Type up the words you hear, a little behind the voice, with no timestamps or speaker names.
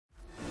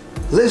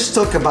Let's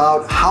talk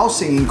about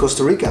housing in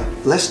Costa Rica.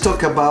 Let's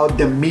talk about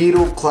the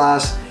middle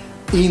class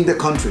in the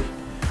country.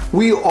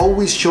 We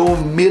always show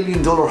 $1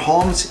 million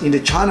homes in the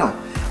channel,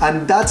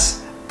 and that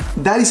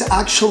is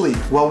actually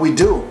what we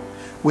do.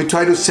 We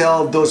try to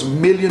sell those $1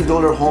 million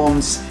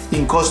homes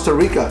in Costa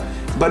Rica,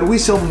 but we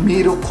sell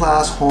middle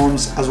class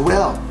homes as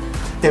well.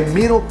 A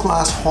middle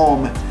class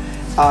home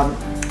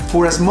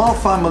for a small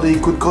family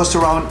could cost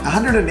around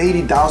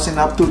 $180,000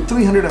 up to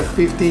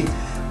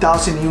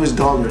 $350,000 US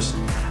dollars.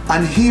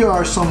 And here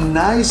are some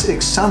nice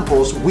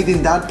examples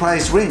within that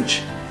price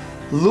range.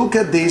 Look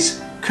at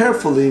this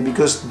carefully,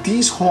 because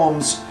these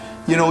homes,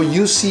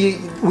 you see,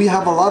 we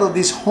have a lot of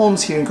these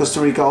homes here in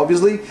Costa Rica,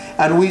 obviously,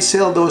 and we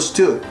sell those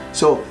too.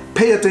 So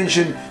pay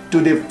attention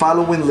to the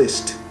following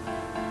list.